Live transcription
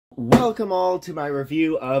Welcome all to my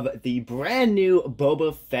review of the brand new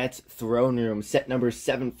Boba Fett Throne Room, set number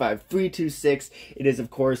 75326. It is,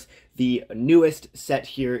 of course, the newest set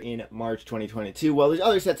here in March 2022. Well, there's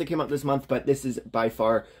other sets that came out this month, but this is by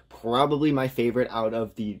far probably my favorite out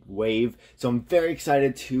of the wave. So I'm very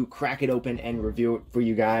excited to crack it open and review it for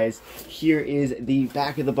you guys. Here is the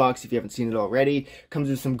back of the box if you haven't seen it already. Comes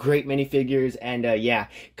with some great minifigures and yeah,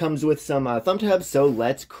 comes with some thumb tabs, so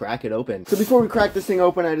let's crack it open. So before we crack this thing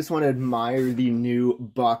open, I just want to admire the new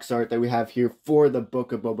box art that we have here for the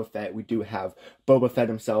Book of Boba Fett. We do have Boba Fett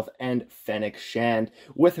himself and Fennec Shand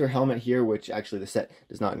with her helmet here, which actually the set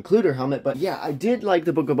does not include her helmet. But yeah, I did like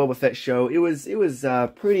the Book of Boba Fett show. It was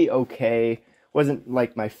pretty okay. Wasn't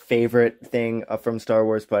like my favorite thing from Star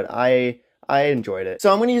Wars, but I enjoyed it.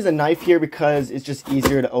 So I'm going to use a knife here because it's just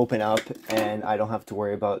easier to open up and I don't have to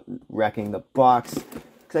worry about wrecking the box,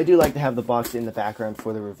 because I do like to have the box in the background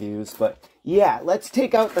for the reviews. But yeah, let's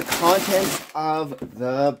take out the contents of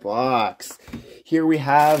the box. Here we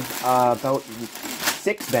have about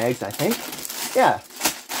 6 bags, I think. Yeah,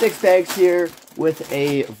 6 bags here with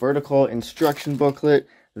a vertical instruction booklet.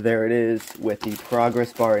 There it is with the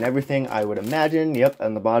progress bar and everything, I would imagine. Yep,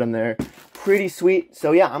 on the bottom there. Pretty sweet.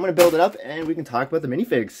 So yeah, I'm going to build it up and we can talk about the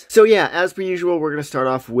minifigs. So yeah, as per usual, we're going to start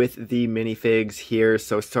off with the minifigs here.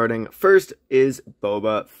 So starting first is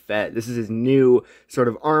Boba Fett. This is his new sort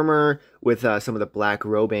of armor with some of the black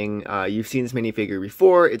robing. You've seen this minifigure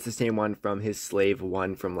before. It's the same one from his Slave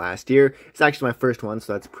one from last year. It's actually my first one,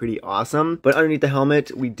 so that's pretty awesome. But underneath the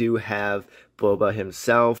helmet, we do have Boba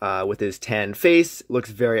himself with his tan face. Looks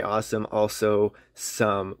very awesome. Also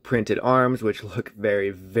some printed arms, which look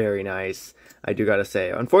very, very nice, I do gotta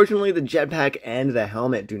say. Unfortunately, the jetpack and the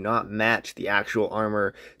helmet do not match the actual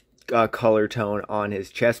armor color tone on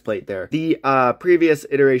his chest plate there. The previous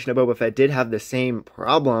iteration of Boba Fett did have the same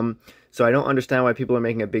problem, so I don't understand why people are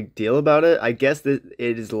making a big deal about it. I guess that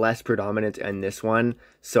it is less predominant in this one,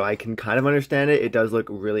 so I can kind of understand it. It does look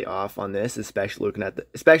really off on this, especially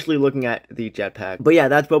looking at the jetpack. But yeah,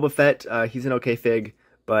 that's Boba Fett. He's an okay fig,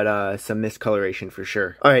 but some miscoloration for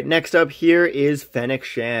sure. Alright, next up here is Fennec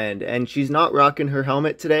Shand, and she's not rocking her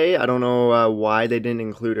helmet today. I don't know why they didn't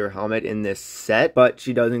include her helmet in this set, but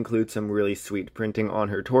she does include some really sweet printing on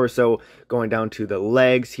her torso, going down to the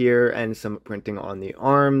legs here, and some printing on the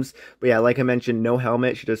arms. But yeah, like I mentioned, no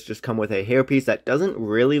helmet. She does just come with a hairpiece that doesn't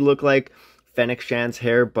really look like Fennec Shand's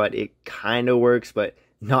hair, but it kind of works, but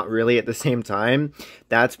not really at the same time.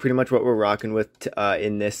 That's pretty much what we're rocking with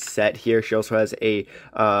in this set here. She also has a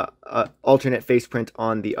alternate face print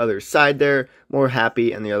on the other side there, more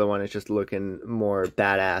happy, and the other one is just looking more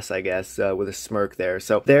badass, I guess, with a smirk there.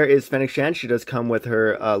 So there is Fennec Shand. She does come with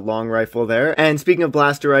her long rifle there. And speaking of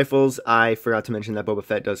blaster rifles, I forgot to mention that Boba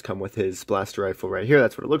Fett does come with his blaster rifle right here.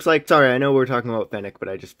 That's what it looks like. Sorry, I know we're talking about Fennec, but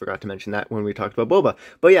I just forgot to mention that when we talked about Boba.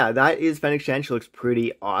 But yeah, that is Fennec Shand. She looks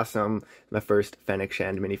pretty awesome. My first Fennec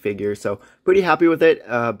Shand minifigure, so pretty happy with it,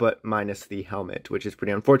 but minus the helmet, which is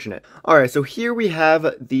pretty unfortunate. Alright, so here we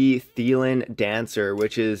have the Thelan Dancer,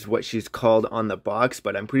 which is what she's called on the box,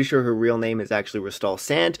 but I'm pretty sure her real name is actually Ristal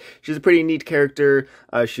Sant. She's a pretty neat character.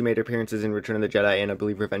 She made appearances in Return of the Jedi and I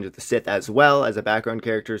believe Revenge of the Sith as well as a background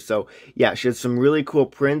character, so yeah, she has some really cool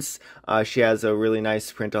prints. She has a really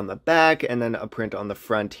nice print on the back and then a print on the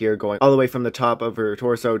front here going all the way from the top of her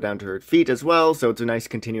torso down to her feet as well, so it's a nice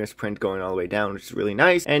continuous print going all the way down, which is really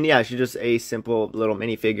nice. And yeah, she's just a simple little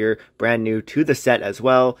minifigure, brand new to the set as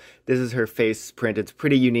well. This is her face print. It's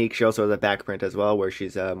pretty unique. She also has a back print as well where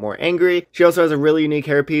she's more angry. She also has a really unique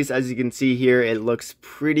hairpiece. As you can see here, it looks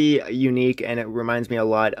pretty unique and it reminds me a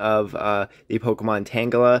lot of the Pokemon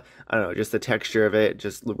Tangela. I don't know, just the texture of it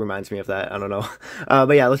just reminds me of that. I don't know.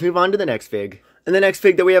 But yeah, let's move on to the next fig. And the next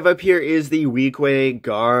fig that we have up here is the Weequay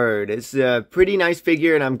Guard. It's a pretty nice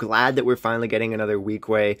figure, and I'm glad that we're finally getting another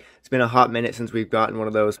Weequay. It's been a hot minute since we've gotten one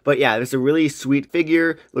of those. But yeah, this is a really sweet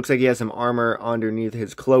figure. Looks like he has some armor underneath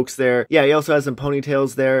his cloaks there. Yeah, he also has some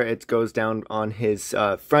ponytails there. It goes down on his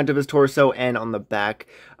front of his torso and on the back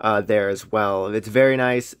there as well. It's very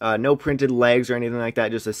nice. No printed legs or anything like that.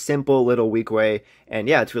 Just a simple little Weequay. And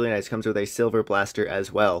yeah, it's really nice. Comes with a silver blaster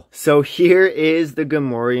as well. So here is the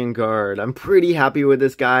Gamorrean Guard. I'm pretty happy with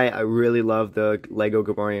this guy. I really love the Lego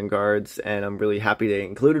Gamorrean Guards, and I'm really happy they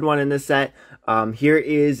included one in this set. Here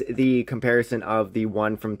is the comparison of the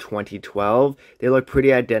one from 2012. They look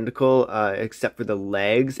pretty identical, except for the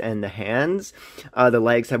legs and the hands. The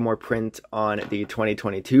legs have more print on the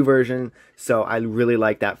 2022 version, so I really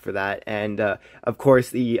like that for that. And of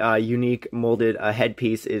course, the unique molded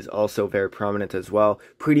headpiece is also very prominent as well.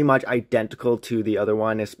 Pretty much identical to the other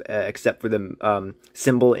one, except for the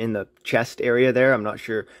symbol in the chest area there. I'm not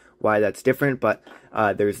sure why that's different, but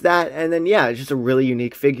there's that. And then yeah, it's just a really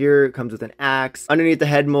unique figure. It comes with an axe. Underneath the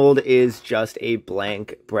head mold is just a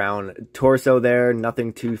blank brown torso there.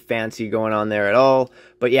 Nothing too fancy going on there at all.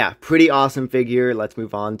 But yeah, pretty awesome figure. Let's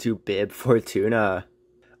move on to Bib Fortuna.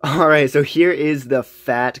 Alright, so here is the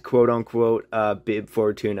fat, quote-unquote, Bib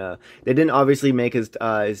Fortuna. They didn't obviously make his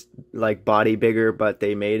like, body bigger, but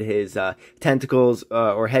they made his, tentacles,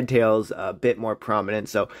 or head tails a bit more prominent,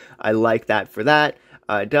 so I like that for that.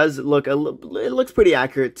 It does look it looks pretty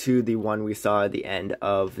accurate to the one we saw at the end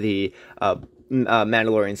of the,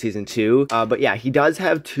 Mandalorian Season 2. But yeah, he does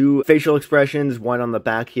have two facial expressions, one on the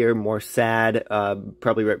back here, more sad,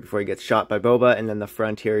 probably right before he gets shot by Boba, and then the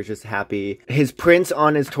front here is just happy. His prints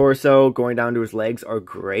on his torso going down to his legs are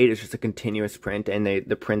great. It's just a continuous print, and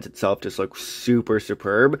the print itself just looks super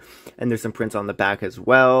superb. And there's some prints on the back as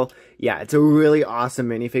well. Yeah, it's a really awesome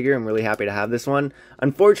minifigure. I'm really happy to have this one.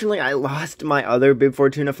 Unfortunately, I lost my other Bib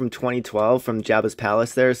Fortuna from 2012 from Jabba's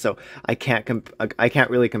Palace there, so I can't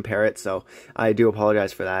really compare it, so I do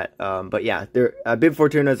apologize for that. But yeah, Bib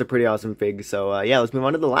Fortuna is a pretty awesome fig, so yeah, let's move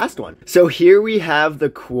on to the last one. So here we have the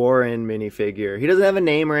Quarren minifigure. He doesn't have a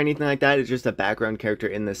name or anything like that, it's just a background character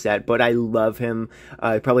in the set, but I love him.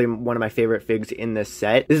 Probably one of my favorite figs in this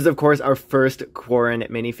set. This is, of course, our first Quarren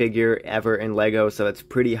minifigure ever in LEGO, so it's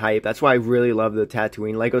pretty hype. That's why I really love the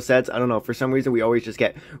Tatooine LEGO sets. I don't know, for some reason we always just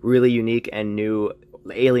get really unique and new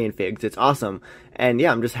alien figs. It's awesome. And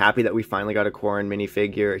yeah, I'm just happy that we finally got a Quarren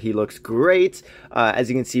minifigure. He looks great. As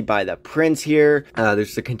you can see by the prints here, there's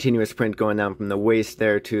just a continuous print going down from the waist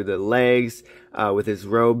there to the legs, with his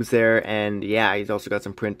robes there. And yeah, he's also got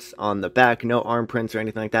some prints on the back. No arm prints or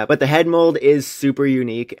anything like that. But the head mold is super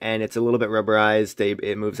unique, and it's a little bit rubberized.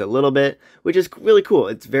 It moves a little bit, which is really cool.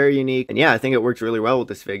 It's very unique. And yeah, I think it works really well with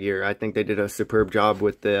this figure. I think they did a superb job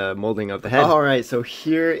with the molding of the head. Alright, so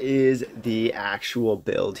here is the actual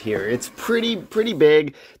build here. It's pretty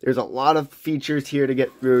big. There's a lot of features here to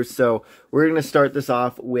get through, so we're going to start this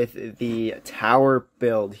off with the tower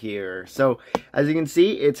build here. So as you can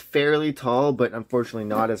see, it's fairly tall, but unfortunately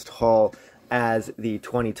not as tall as the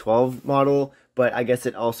 2012 model, but I guess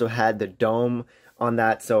it also had the dome on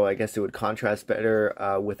that, so I guess it would contrast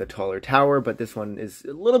better with a taller tower, but this one is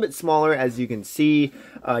a little bit smaller, as you can see.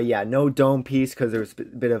 Yeah, no dome piece, because there was a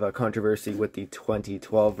bit of a controversy with the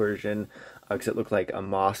 2012 version, because it looked like a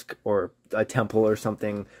mosque or a temple or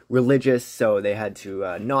something religious, so they had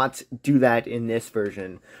to not do that in this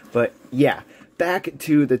version. But yeah, back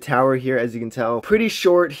to the tower here. As you can tell, pretty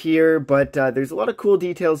short here, but there's a lot of cool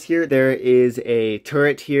details here. There is a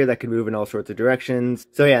turret here that can move in all sorts of directions.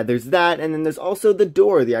 So yeah, there's that, and then there's also the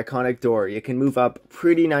door, the iconic door. You can move up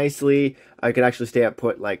pretty nicely. I could actually stay up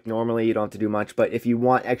put like normally, you don't have to do much, but if you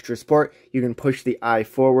want extra support, you can push the eye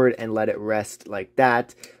forward and let it rest like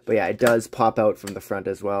that. But yeah, it does pop out from the front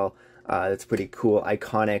as well. That's pretty cool,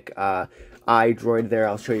 iconic eye droid there.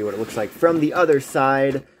 I'll show you what it looks like from the other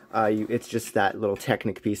side. It's just that little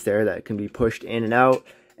Technic piece there that can be pushed in and out.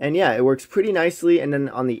 And yeah, it works pretty nicely. And then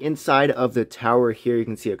on the inside of the tower here, you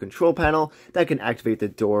can see a control panel that can activate the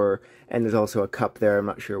door. And there's also a cup there. I'm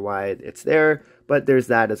not sure why it's there, but there's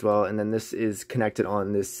that as well. And then this is connected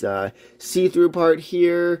on this see-through part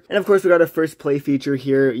here. And of course, we got a first play feature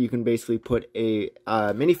here. You can basically put a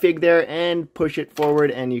minifig there and push it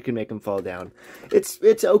forward, and you can make them fall down.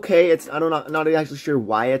 It's okay. I'm not actually sure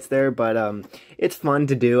why it's there, but it's fun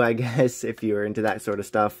to do, I guess, if you're into that sort of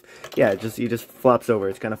stuff. Yeah, he just flops over.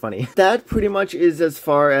 It's kind of funny. That pretty much is as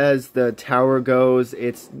far as the tower goes.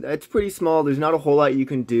 It's pretty small. There's not a whole lot you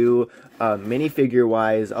can do minifigure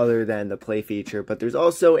wise other than the play feature, but there's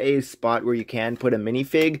also a spot where you can put a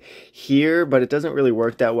minifig here, but it doesn't really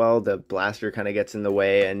work that well. The blaster kind of gets in the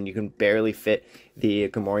way, and you can barely fit the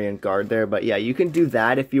Gamorrean guard there. But yeah, you can do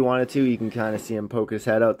that if you wanted to. You can kind of see him poke his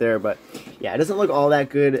head out there, but yeah, it doesn't look all that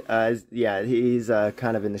good. Yeah, he's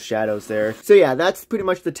kind of in the shadows there. So yeah, that's pretty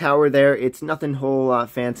much the tower there. It's nothing whole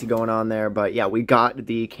lot fancy going on there, but yeah, we got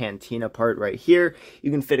the cantina part right here.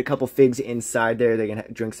 You can fit a couple figs inside there. They can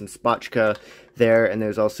drink some spotchka there, and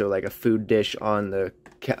there's also like a food dish on the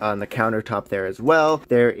countertop there as well.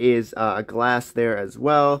 There is a glass there as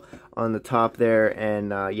well on the top there,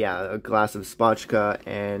 and yeah, a glass of spotchka,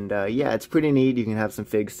 and yeah, it's pretty neat. You can have some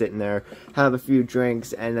figs sitting there, have a few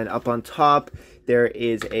drinks, and then up on top there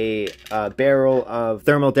is a barrel of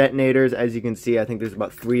thermal detonators. As you can see, I think there's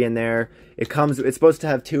about 3 in there. It's supposed to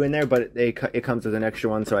have 2 in there, but it comes with an extra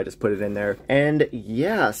one, so I just put it in there. And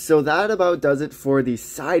yeah, so that about does it for the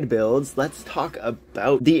side builds. Let's talk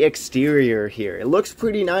about the exterior here. It looks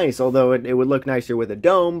pretty nice, although it would look nicer with a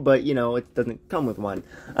dome, but you know, it doesn't come with one.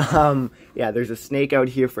 Yeah, there's a snake out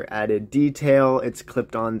here for added detail. It's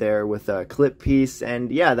clipped on there with a clip piece,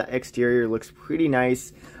 and yeah, the exterior looks pretty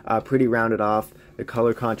nice, pretty rounded off. The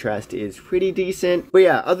color contrast is pretty decent. But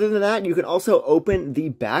yeah, other than that, you can also open the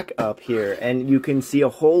back up here, and you can see a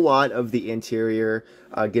whole lot of the interior.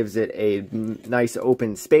 Gives it a nice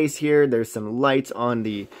open space here. There's some lights on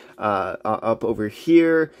the up over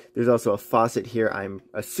here. There's also a faucet here, I'm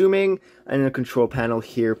assuming, and a control panel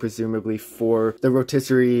here, presumably for the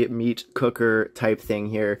rotisserie meat cooker type thing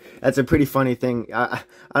here. That's a pretty funny thing. I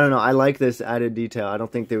don't know. I like this added detail. I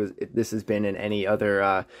don't think this has been in any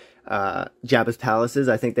other Jabba's palaces.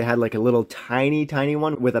 I think they had like a little tiny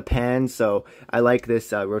one with a pan, so I like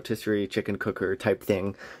this rotisserie chicken cooker type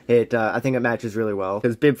thing. I think it matches really well,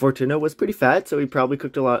 because Bib Fortuna was pretty fat, so he probably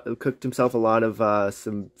cooked himself a lot of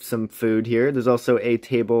some food here. There's also a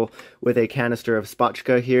table with a canister of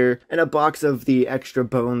spotchka here, and a box of the extra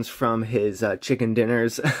bones from his chicken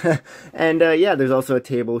dinners. And yeah, there's also a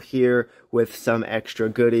table here with some extra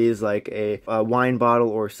goodies like a wine bottle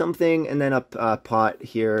or something, and then a pot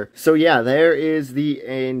here. So yeah, there is the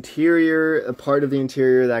interior, a part of the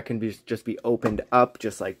interior that can just be opened up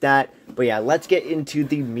just like that. But yeah, let's get into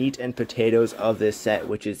the meat and potatoes of this set,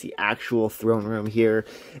 which is the actual throne room here.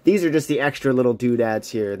 These are just the extra little doodads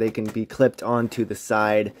here. They can be clipped onto the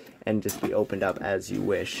side and just be opened up as you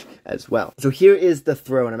wish as well. So here is the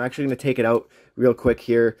throne. I'm actually going to take it out real quick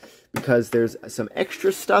here because there's some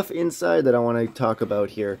extra stuff inside that I want to talk about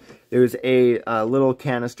here. There's a little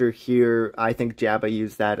canister here. I think Jabba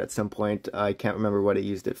used that at some point. I can't remember what he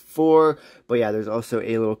used it for, but yeah, there's also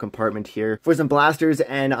a little compartment here for some blasters,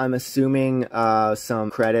 and I'm assuming some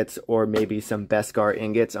credits or maybe some Beskar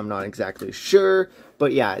ingots. I'm not exactly sure,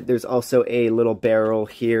 but yeah, there's also a little barrel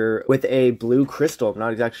here with a blue crystal. I'm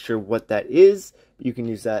not exactly sure what that is. You can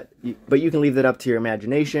use that, but you can leave that up to your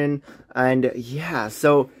imagination. And yeah,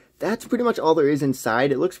 so that's pretty much all there is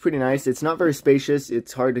inside. It looks pretty nice. It's not very spacious.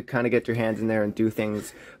 It's hard to kind of get your hands in there and do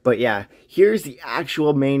things. But yeah, here's the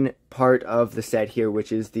actual main part of the set here,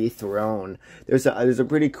 which is the throne. There's a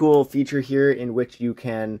pretty cool feature here in which you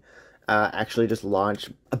can actually just launch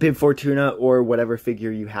a Bib Fortuna or whatever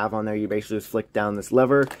figure you have on there. You basically just flick down this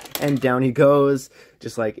lever and down he goes,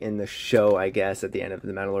 just like in the show, I guess, at the end of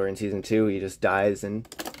The Mandalorian Season 2. He just dies and,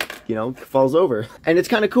 you know, falls over. And it's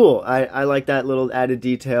kind of cool. I like that little added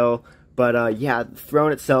detail. But yeah, the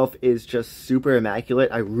throne itself is just super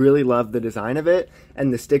immaculate. I really love the design of it,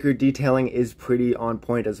 and the sticker detailing is pretty on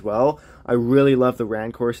point as well. I really love the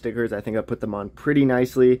Rancor stickers. I think I put them on pretty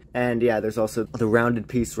nicely. And yeah, there's also the rounded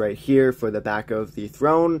piece right here for the back of the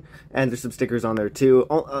throne, and there's some stickers on there too.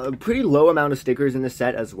 A pretty low amount of stickers in the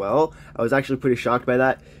set as well. I was actually pretty shocked by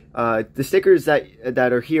that. The stickers that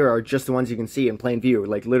are here are just the ones you can see in plain view,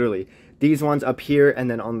 like literally. These ones up here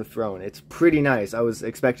and then on the throne. It's pretty nice. I was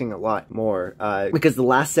expecting a lot more because the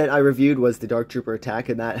last set I reviewed was the Dark Trooper Attack,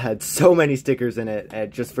 and that had so many stickers in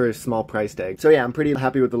it just for a small price tag. So yeah, I'm pretty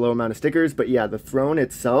happy with the low amount of stickers, but yeah, the throne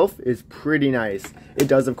itself is pretty nice. It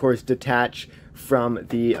does, of course, detach from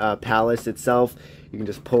the palace itself. You can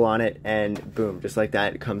just pull on it and boom, just like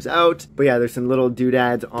that, it comes out. But yeah, there's some little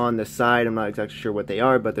doodads on the side. I'm not exactly sure what they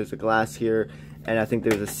are, but there's a glass here, and I think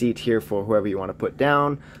there's a seat here for whoever you want to put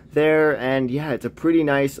down there. And yeah, it's a pretty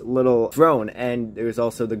nice little throne, and there's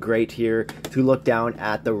also the grate here to look down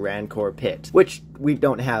at the Rancor pit, which we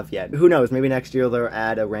don't have yet. Who knows, maybe next year they'll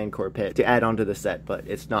add a Rancor pit to add onto the set, but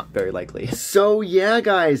it's not very likely. So yeah,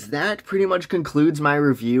 guys, that pretty much concludes my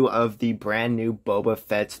review of the brand new Boba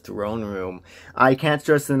Fett's Throne Room. I can't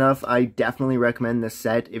stress enough, I definitely recommend this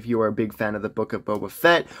set if you are a big fan of the Book of Boba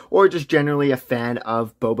Fett, or just generally a fan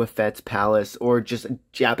of Boba Fett's palace, or just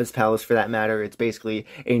Jabba's palace for that matter. It's basically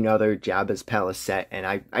another Jabba's palace set, and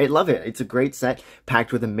I love it. It's a great set,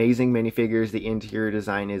 packed with amazing minifigures. The interior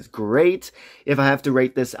design is great. If I have to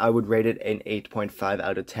rate this, I would rate it an 8.5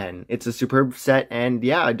 out of 10. It's a superb set, and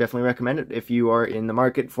yeah, I definitely recommend it if you are in the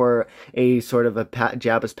market for a sort of a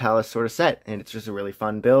Jabba's palace sort of set, and it's just a really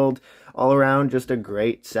fun build. All around, just a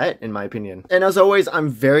great set, in my opinion. And as always, I'm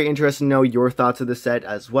very interested to know your thoughts of the set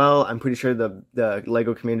as well. I'm pretty sure the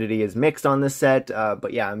LEGO community is mixed on this set,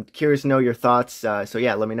 but yeah, I'm curious to know your thoughts, so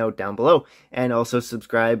yeah, let me know down below. And also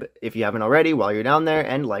subscribe if you haven't already while you're down there,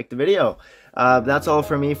 and like the video. That's all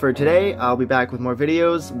from me for today. I'll be back with more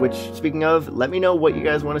videos, which, speaking of, let me know what you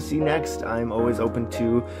guys want to see next. I'm always open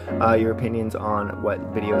to your opinions on what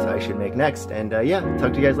videos I should make next. And yeah,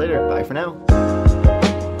 talk to you guys later. Bye for now.